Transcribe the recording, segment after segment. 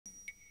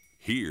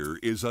Here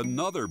is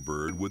another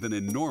bird with an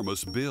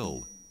enormous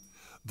bill,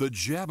 the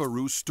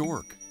Jabiru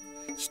stork.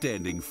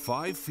 Standing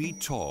 5 feet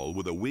tall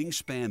with a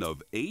wingspan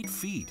of 8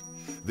 feet,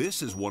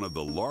 this is one of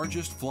the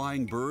largest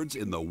flying birds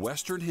in the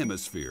Western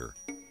Hemisphere.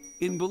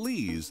 In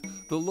Belize,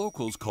 the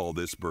locals call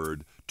this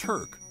bird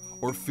Turk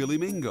or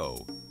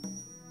Filimingo.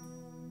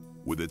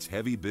 With its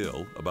heavy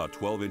bill, about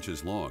 12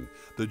 inches long,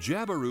 the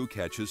Jabiru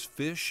catches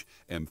fish,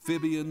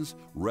 amphibians,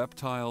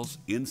 reptiles,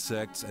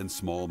 insects, and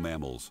small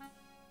mammals.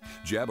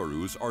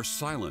 Jabirus are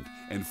silent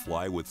and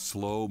fly with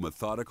slow,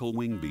 methodical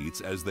wing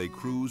beats as they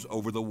cruise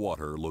over the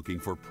water looking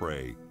for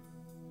prey.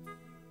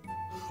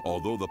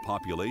 Although the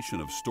population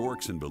of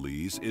storks in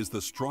Belize is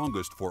the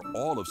strongest for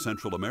all of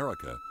Central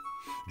America,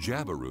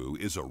 Jabiru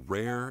is a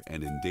rare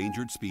and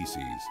endangered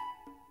species.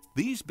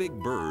 These big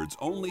birds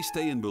only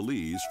stay in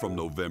Belize from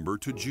November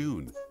to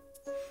June.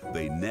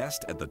 They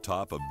nest at the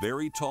top of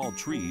very tall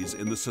trees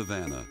in the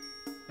savanna.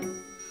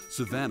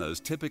 Savannas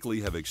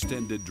typically have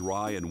extended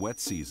dry and wet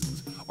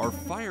seasons, are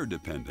fire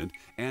dependent,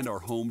 and are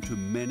home to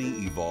many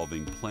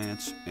evolving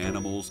plants,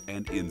 animals,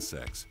 and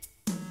insects.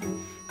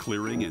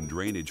 Clearing and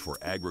drainage for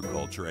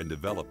agriculture and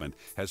development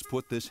has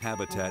put this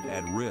habitat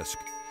at risk,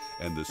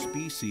 and the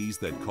species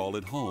that call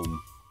it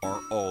home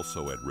are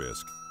also at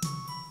risk.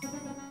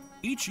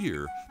 Each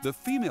year, the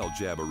female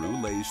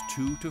Jabiru lays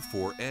 2 to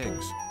 4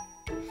 eggs.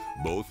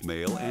 Both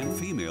male and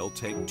female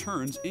take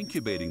turns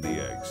incubating the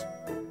eggs.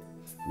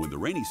 When the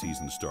rainy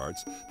season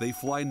starts, they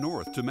fly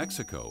north to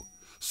Mexico,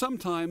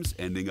 sometimes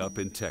ending up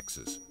in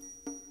Texas.